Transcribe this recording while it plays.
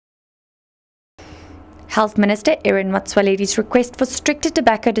Health Minister Aaron Motsoaledi's request for stricter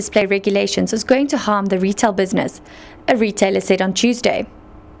tobacco display regulations is going to harm the retail business, a retailer said on Tuesday.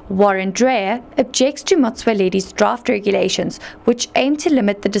 Warren Dreyer objects to Motsoaledi's draft regulations, which aim to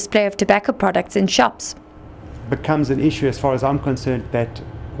limit the display of tobacco products in shops. Becomes an issue as far as I'm concerned that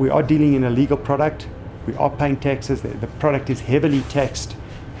we are dealing in a legal product, we are paying taxes, the product is heavily taxed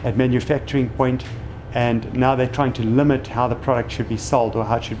at manufacturing point, and now they're trying to limit how the product should be sold or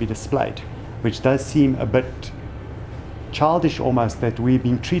how it should be displayed, which does seem a bit childish almost, that we're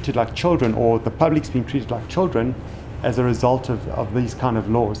being treated like children, or the public's being treated like children as a result of these kind of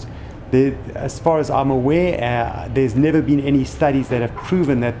laws. As far as I'm aware, there's never been any studies that have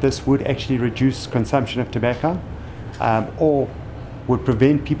proven that this would actually reduce consumption of tobacco or would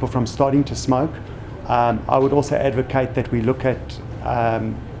prevent people from starting to smoke. I would also advocate that we look at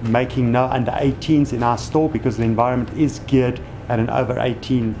making no under 18s in our store, because the environment is geared at an over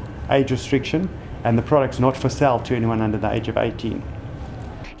 18 age restriction, and the product's not for sale to anyone under the age of 18.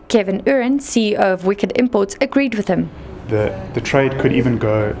 Kevin Uren, CEO of Wicked Imports, agreed with him. The trade could even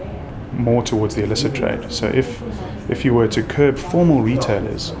go more towards the illicit trade. So if you were to curb formal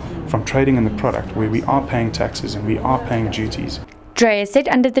retailers from trading in the product where we are paying taxes and we are paying duties. Dreyer said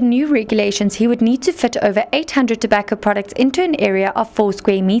under the new regulations he would need to fit over 800 tobacco products into an area of 4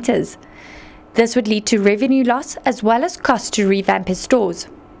 square meters. This would lead to revenue loss as well as costs to revamp his stores.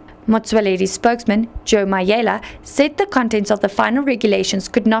 Motsoaledi's spokesman, Joe Mayela, said the contents of the final regulations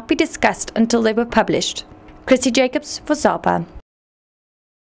could not be discussed until they were published. Chrissy Jacobs for ZAPA.